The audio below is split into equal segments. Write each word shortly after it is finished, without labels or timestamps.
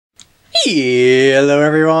Hello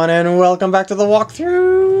everyone and welcome back to the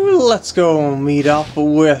walkthrough. Let's go meet up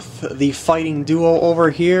with the fighting duo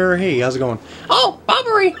over here. Hey, how's it going? Oh,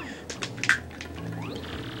 Bobbery!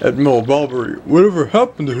 Admiral Bobbery, whatever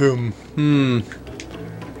happened to him?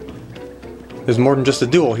 There's more than just a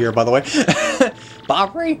duo here, by the way.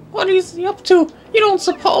 Bobbery, what is he up to? You don't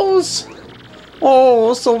suppose?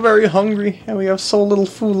 Oh, so very hungry, and we have so little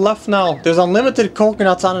food left now. There's unlimited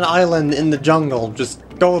coconuts on an island in the jungle. Just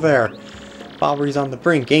go there. Bobbery's on the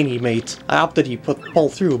brink, ain't he, mate? I opted he pull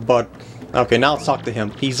through, but... Okay, now let's talk to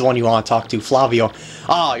him. He's the one you want to talk to, Flavio.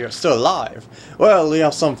 Ah, you're still alive. Well, we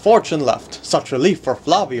have some fortune left. Such relief for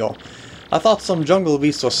Flavio. I thought some jungle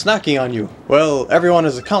beast was snacking on you. Well, everyone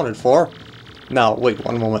is accounted for. Now, wait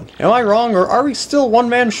one moment. Am I wrong, or are we still one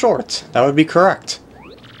man short? That would be correct.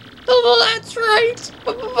 Oh, that's right.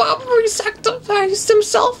 Bobbery sacrificed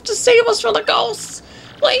himself to save us from the ghosts.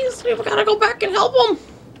 Please, we've got to go back and help him.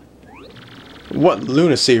 What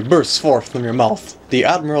lunacy bursts forth from your mouth? The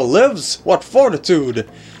Admiral lives? What fortitude!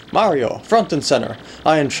 Mario, front and center,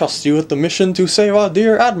 I entrust you with the mission to save our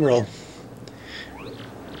dear Admiral.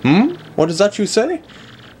 What is that you say?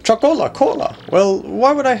 Chocola cola. Well,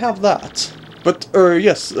 why would I have that? But,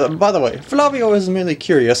 yes, by the way, Flavio is merely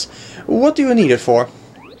curious. What do you need it for?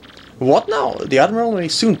 What now? The Admiral may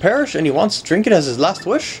soon perish and he wants to drink it as his last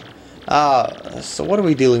wish? So what are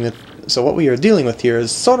we dealing with? So what we are dealing with here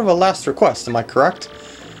is sort of a last request, am I correct?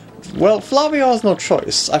 Well, Flavio has no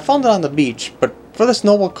choice. I found it on the beach, but for this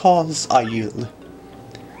noble cause, I yield.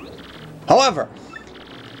 However,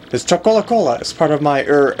 this Chocola Cola is part of my,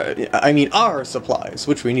 our supplies,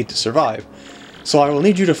 which we need to survive. So I will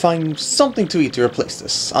need you to find something to eat to replace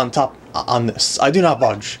this, on this. I do not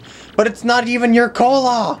budge. But it's not even your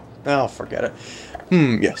cola! Oh, forget it.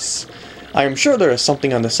 Yes. I am sure there is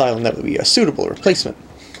something on this island that would be a suitable replacement.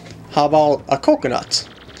 How about a coconut?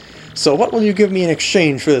 So what will you give me in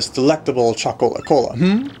exchange for this delectable Chocola Cola,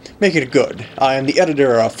 Make it good. I am the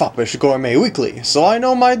editor of Foppish Gourmet Weekly, so I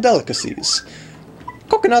know my delicacies.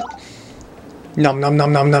 Coconut. Nom nom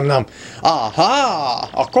nom nom nom nom. Aha!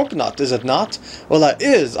 A coconut, is it not? Well, that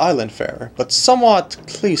is island fare, but somewhat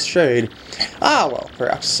cliched. Ah, well,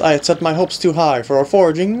 perhaps I had set my hopes too high for a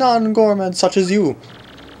foraging non-gourmet such as you.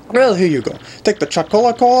 Well, here you go. Take the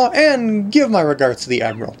Chocola Cola and give my regards to the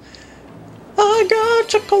Admiral. I got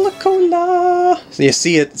Chocola Cola. You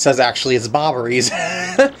see, it says actually it's Bobbery's.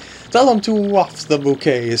 Tell him to waft the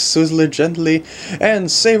bouquet, swizzle it gently,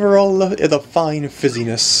 and savor all the fine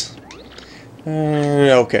fizziness.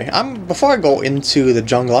 Okay, before I go into the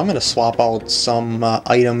jungle, I'm going to swap out some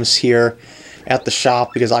items here at the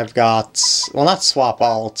shop, because I've got, well, not swap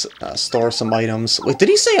out, store some items. Wait, did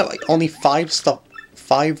he say like only 5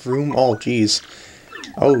 room? Oh, jeez.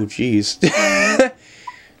 Oh, jeez.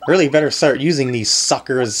 Really better start using these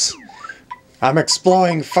suckers. I'm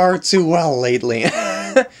exploring far too well lately.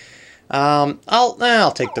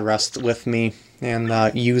 I'll take the rest with me and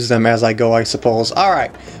use them as I go, I suppose.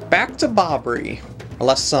 Alright, back to Bobbery.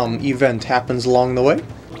 Unless some event happens along the way.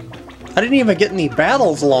 I didn't even get any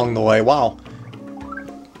battles along the way, wow.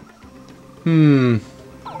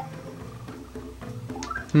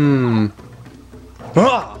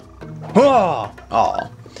 Ah! Ah! Ah!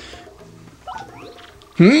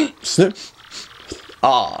 Snip.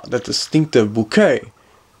 Ah, that distinctive bouquet.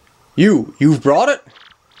 You've brought it?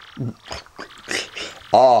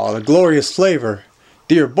 Ah, the glorious flavor.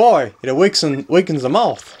 Dear boy, it awakens the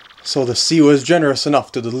mouth. So the sea was generous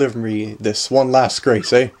enough to deliver me this one last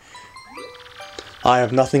grace, eh? I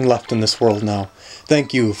have nothing left in this world now.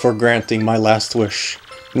 Thank you for granting my last wish.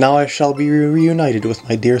 Now I shall be reunited with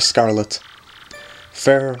my dear Scarlet.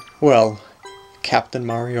 Farewell, Captain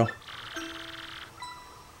Mario.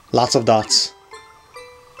 Lots of dots.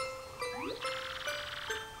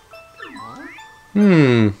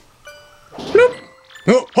 Bloop.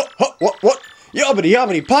 Oh, what? Yobbity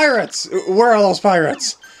yobbity, pirates! Where are those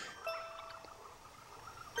pirates?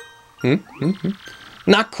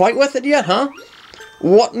 Not quite with it yet, huh?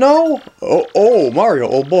 What, no? Oh, Mario,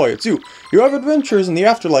 old boy, it's you. You have adventures in the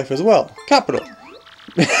afterlife as well. Capital.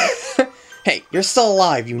 Hey, you're still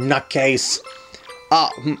alive, you nutcase.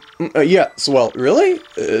 Yes, well, really?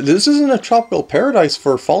 This isn't a tropical paradise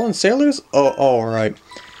for fallen sailors? Oh, alright.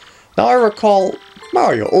 Now I recall,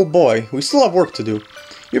 Mario, old boy, we still have work to do.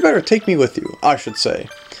 You better take me with you, I should say.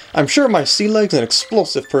 I'm sure my sea legs and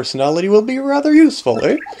explosive personality will be rather useful,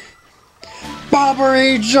 eh?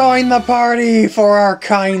 Bobbery, join the party for our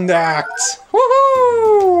kind act!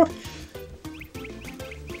 Woohoo!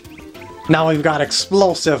 Now we've got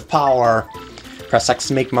explosive power. Press X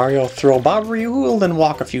to make Mario throw Bobbery, who will then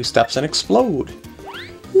walk a few steps and explode.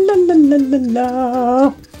 La la la la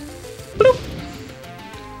la.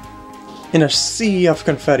 in a sea of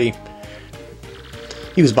confetti.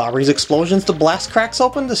 Use Bobbery's explosions to blast cracks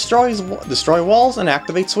open, destroy walls, and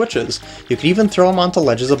activate switches. You can even throw him onto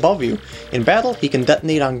ledges above you. In battle, he can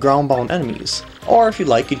detonate on ground-bound enemies. Or if you'd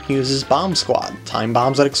like, you can use his bomb squad, time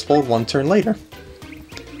bombs that explode one turn later.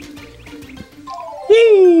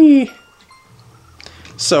 Yee!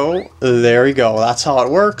 So, there we go, that's how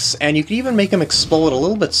it works, and you can even make him explode a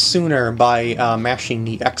little bit sooner by mashing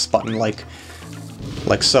the X button, like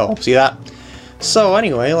so. See that? So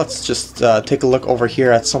anyway, let's just take a look over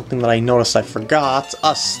here at something that I noticed I forgot.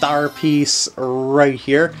 A star piece right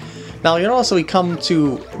here. Now you notice that we come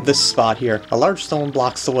to this spot here. A large stone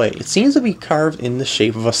blocks the way. It seems to be carved in the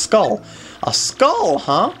shape of a skull. A skull,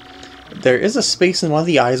 huh? There is a space in one of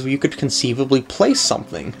the eyes where you could conceivably place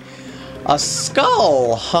something. A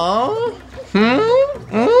skull, huh?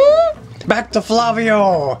 Back to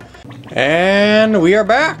Flavio! And we are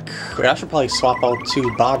back! Wait, I should probably swap out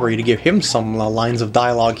to Bobbery to give him some lines of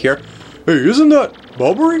dialogue here. Hey, isn't that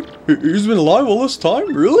Bobbery? He's been alive all this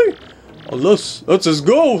time? Really? Unless that's his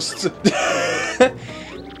ghost! Good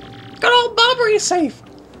old Bobbery's safe!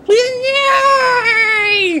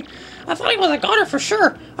 Yay! I thought he was a goner for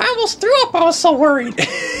sure. I almost threw up, I was so worried.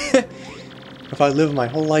 If I live my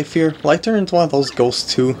whole life here, will I turn into one of those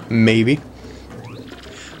ghosts too? Maybe.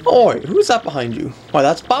 Oi, who's that behind you? Why,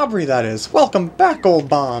 that's Bobbery, that is. Welcome back, old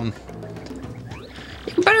bomb.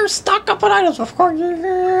 You better stock up on items before you...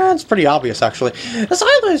 It's pretty obvious, actually. This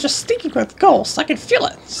island is just stinking with ghosts. I can feel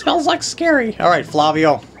it. Smells like scary. Alright,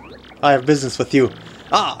 Flavio. I have business with you.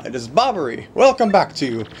 Ah, it is Bobbery. Welcome back to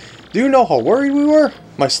you. Do you know how worried we were?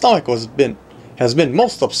 My stomach has been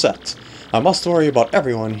most upset. I must worry about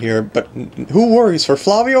everyone here, but who worries for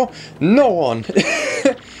Flavio? No one!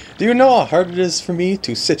 Do you know how hard it is for me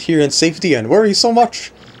to sit here in safety and worry so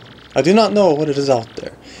much? I do not know what it is out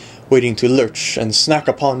there, waiting to lurch and snack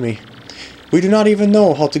upon me. We do not even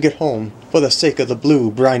know how to get home, for the sake of the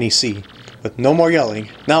blue, briny sea. But no more yelling.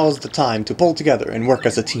 Now is the time to pull together and work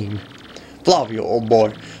as a team. Flavio, old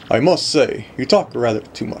boy, I must say, you talk rather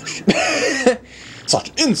too much.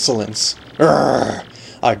 Such insolence! Urgh.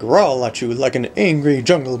 I growl at you like an angry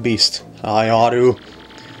jungle beast. I ought to.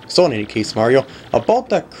 So in any case, Mario, about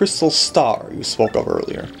that crystal star you spoke of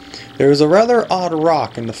earlier. There is a rather odd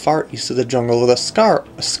rock in the far east of the jungle with a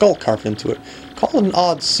skull carved into it. Call it an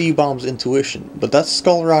odd sea bomb's intuition, but that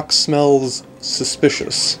skull rock smells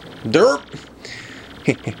suspicious. Derp!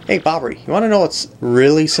 Hey, Bobbery, you want to know what's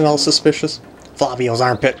really smells suspicious? Flavio's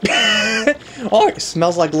armpit. Oh, it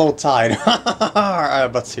smells like low tide.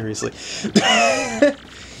 But seriously.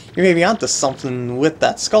 You may be onto something with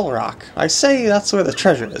that skull rock. I say that's where the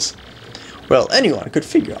treasure is. Well, anyone could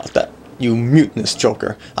figure out that, you mutinous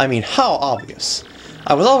joker. I mean, how obvious.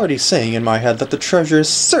 I was already saying in my head that the treasure is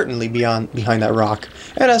certainly behind that rock,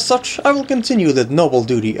 and as such, I will continue the noble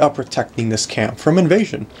duty of protecting this camp from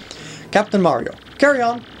invasion. Captain Mario, carry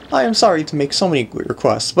on. I am sorry to make so many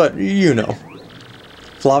requests, but you know.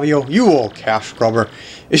 Flavio, you old cash grubber.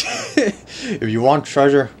 If you want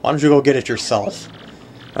treasure, why don't you go get it yourself?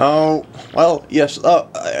 Oh, well, yes,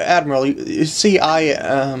 Admiral, you see,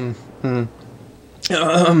 well,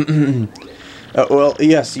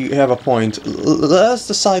 yes, you have a point. Let's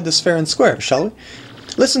decide this fair and square, shall we?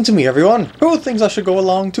 Listen to me, everyone. Who thinks I should go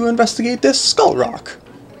along to investigate this skull rock?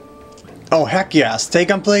 Oh, heck yes. Take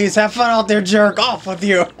him, please. Have fun out there, jerk. Off with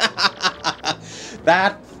you.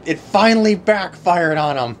 It finally backfired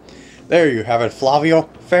on him. There you have it, Flavio.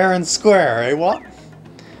 Fair and square, eh, what?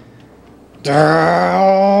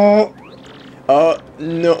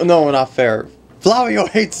 No, not fair. Flavio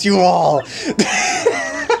hates you all!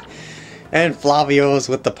 And Flavio's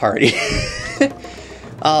with the party.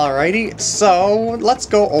 Alrighty, so let's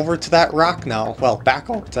go over to that rock now. Well, back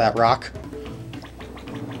over to that rock.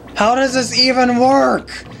 How does this even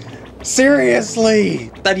work? Seriously!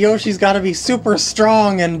 That Yoshi's gotta be super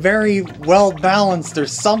strong and very well balanced or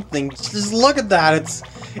something. Just look at that,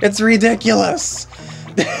 it's ridiculous!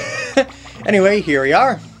 Anyway, here we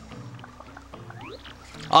are.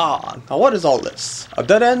 Ah, now what is all this? A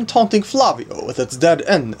dead end taunting Flavio with its dead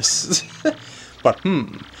endness. But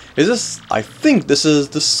is this... I think this is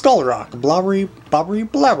the skull rock Bobbery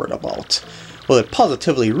blabbered about. Well, it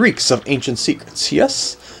positively reeks of ancient secrets,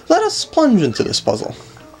 yes? Let us plunge into this puzzle.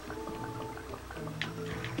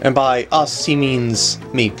 And by us, he means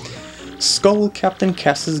me. Skull Captain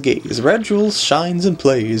casts his gaze, red jewels shines and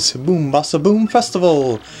plays, boom bassa boom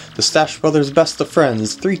festival. The Stash Brothers' best of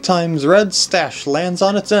friends, 3 times red stash lands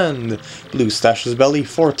on its end. Blue Stash's belly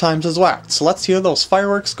 4 times as whacked, so let's hear those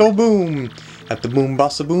fireworks go boom. At the boom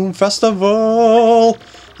bassa boom festival.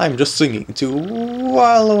 I am just singing to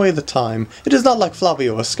while away the time. It is not like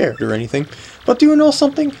Flavio is scared or anything. But do you know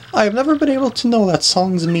something? I have never been able to know that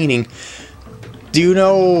song's meaning. Do you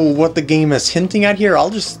know what the game is hinting at here? I'll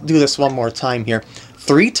just do this one more time here.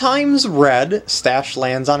 3 times red, Stash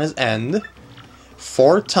lands on his end.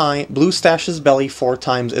 4 times, blue Stash's belly 4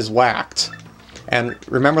 times is whacked. And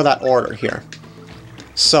remember that order here.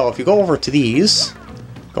 So if you go over to these,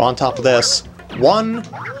 go on top of this. 1,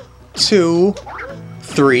 2,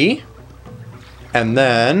 3. And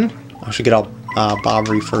then, I should get out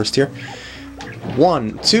Bobbery first here.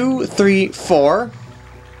 1, 2, 3, 4.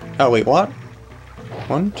 Oh wait, what?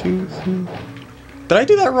 1, 2, 3. Did I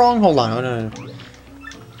do that wrong? Hold on. No.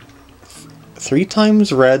 3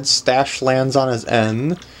 times red, Stash lands on his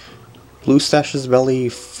end. Blue Stash's belly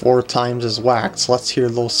 4 times is whacked. So let's hear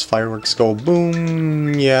those fireworks go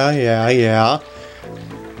boom. Yeah.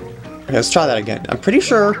 Okay, let's try that again. I'm pretty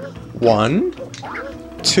sure 1,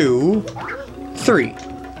 2, 3.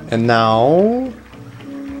 And now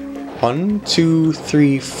 1, 2,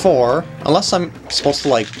 3, 4. Unless I'm supposed to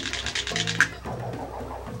like...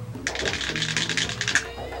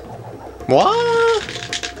 What?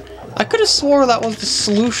 I could have swore that was the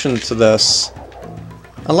solution to this.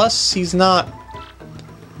 Unless he's not...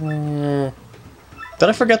 Did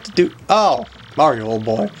I forget to do... Oh, Mario, old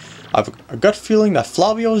boy. I've a gut feeling that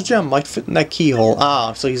Flavio's gem might fit in that keyhole.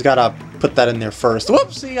 Ah, so he's gotta put that in there first.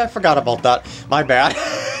 Whoopsie, I forgot about that. My bad.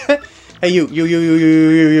 Hey,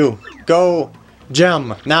 you. Go,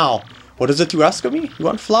 gem, now. What is it you ask of me? You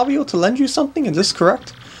want Flavio to lend you something? Is this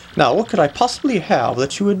correct? Now, what could I possibly have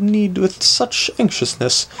that you would need with such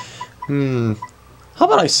anxiousness? How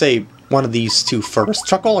about I say one of these two first?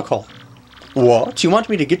 Chocola. What? You want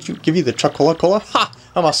me to give you the Chocola? Ha!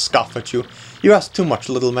 I must scoff at you. You ask too much,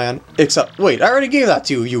 little man. Except, wait, I already gave that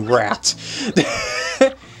to you, you rat.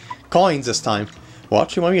 Coins this time.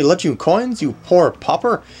 What? You want me to let you coins, you poor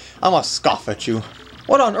pauper? I must scoff at you.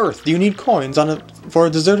 What on earth do you need coins for a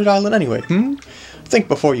deserted island anyway, Think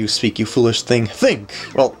before you speak, you foolish thing. Think!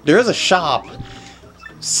 Well, there is a shop.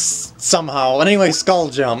 Somehow. Anyway, Skull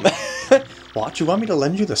Gem. What? You want me to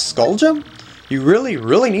lend you the Skull Gem? You really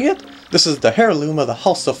need it? This is the heirloom of the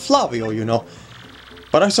House of Flavio, you know.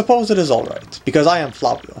 But I suppose it is alright, because I am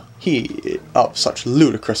Flavio, he of such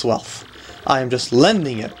ludicrous wealth. I am just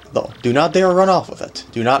lending it, though. Do not dare run off with it.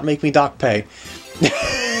 Do not make me dock pay.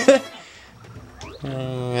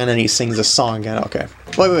 And then he sings a song again, okay.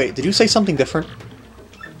 Wait, did you say something different?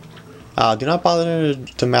 Do not bother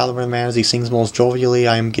to matter with the man as he sings most jovially.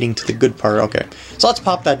 I am getting to the good part, okay. So let's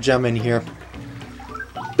pop that gem in here.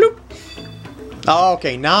 Bloop.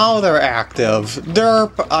 Okay, now they're active.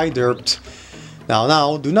 Derp, I derped.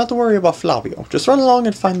 Now, do not worry about Flavio. Just run along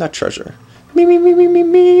and find that treasure.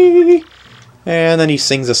 Me. And then he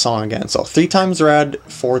sings a song again. So 3 times red,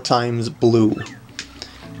 4 times blue.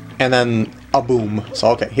 And then a boom. So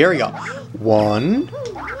okay, here we go. 1,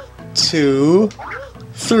 2,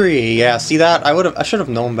 3. Yeah, see that? I should have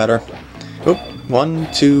known better. Oop. 1,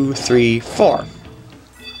 2, 3, 4.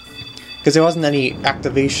 Because there wasn't any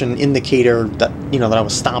activation indicator that, you know, that I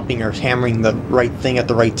was stomping or hammering the right thing at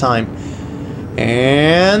the right time.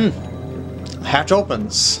 And hatch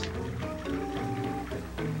opens.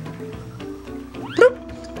 Bloop.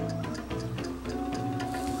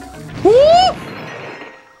 Woo!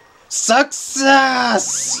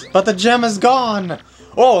 Success! But the gem is gone.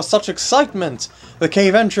 Oh, such excitement! The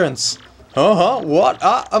cave entrance. What?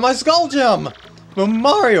 My skull gem!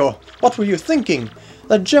 Mario, what were you thinking?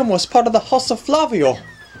 The gem was part of the House of Flavio.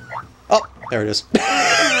 Oh, there it is.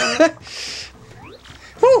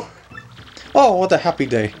 Whew! Oh, what a happy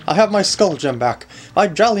day. I have my skull gem back. My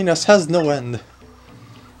jolliness has no end.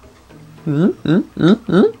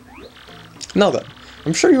 Now then,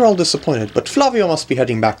 I'm sure you're all disappointed, but Flavio must be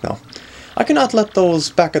heading back now. I cannot let those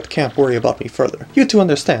back at camp worry about me further. You two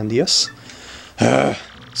understand, yes?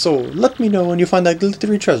 So, let me know when you find that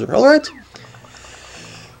glittery treasure, alright?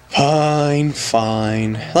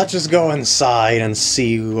 Fine. Let's just go inside and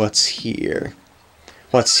see what's here.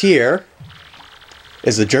 What's here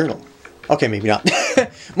is a journal. Okay, maybe not.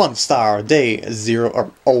 Month, star, day, 0,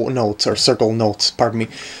 or O notes, or circle notes, pardon me.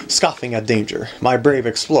 Scoffing at danger. My brave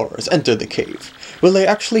explorers enter the cave. Will they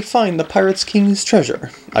actually find the Pirates King's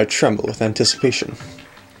treasure? I tremble with anticipation.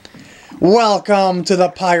 Welcome to the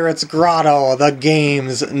Pirates Grotto, the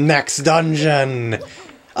game's next dungeon!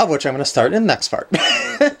 Of which I'm going to start in the next part.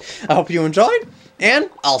 I hope you enjoyed, and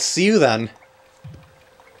I'll see you then.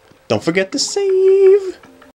 Don't forget to save!